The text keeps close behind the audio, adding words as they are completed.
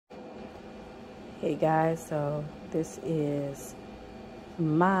Hey guys, so this is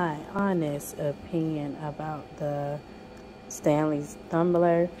my honest opinion about the Stanley's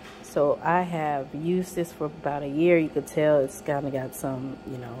Tumbler. So I have used this for about a year. You could tell it's kind of got some,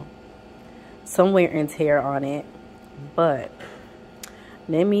 some wear and tear on it. But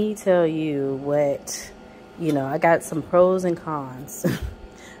let me tell you what, I got some pros and cons.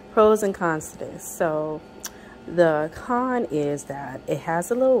 Pros and cons to this. So the con is that it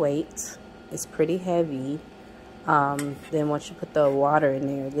has a little weight. It's pretty heavy. Then once you put the water in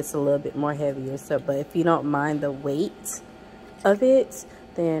there, it gets a little bit more heavier. So, but if you don't mind the weight of it,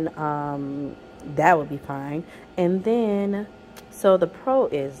 then that would be fine. And then, so the pro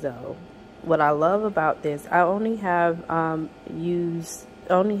is though, what I love about this, I only have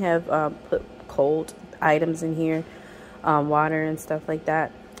put cold items in here, water and stuff like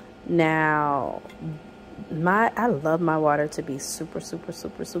that. Now, I love my water to be super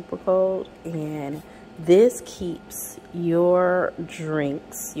cold, and this keeps your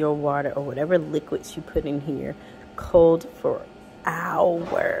drinks, your water, or whatever liquids you put in here cold for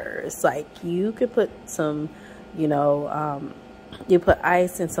hours. Like, you could put some, you put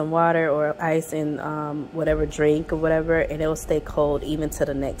ice in some water or ice in whatever drink or whatever, and it will stay cold even to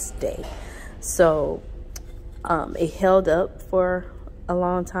the next day. So it held up for a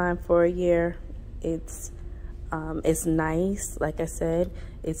long time, for a year. It's nice. Like I said,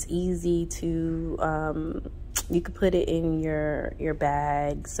 it's easy to you could put it in your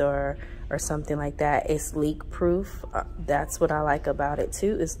bags or something like that. It's leak proof. That's what I like about it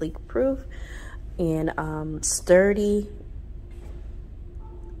too. It's leak proof and sturdy.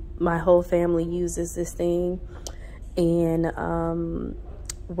 My whole family uses this thing. And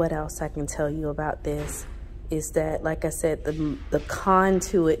what else I can tell you about this is that, like I said, the con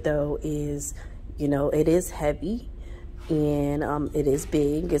to it though is, it is heavy and it is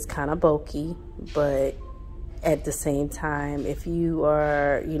big. It's kind of bulky, but at the same time, if you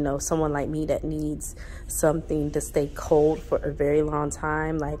are, someone like me that needs something to stay cold for a very long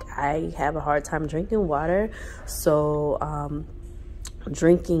time, like I have a hard time drinking water, so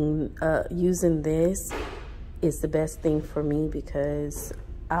using this is the best thing for me, because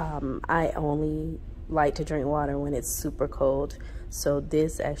I only like to drink water when it's super cold. So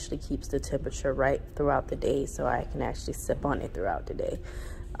this actually keeps the temperature right throughout the day, so I can actually sip on it throughout the day.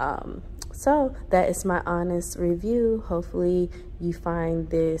 So that is my honest review. Hopefully you find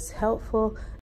this helpful.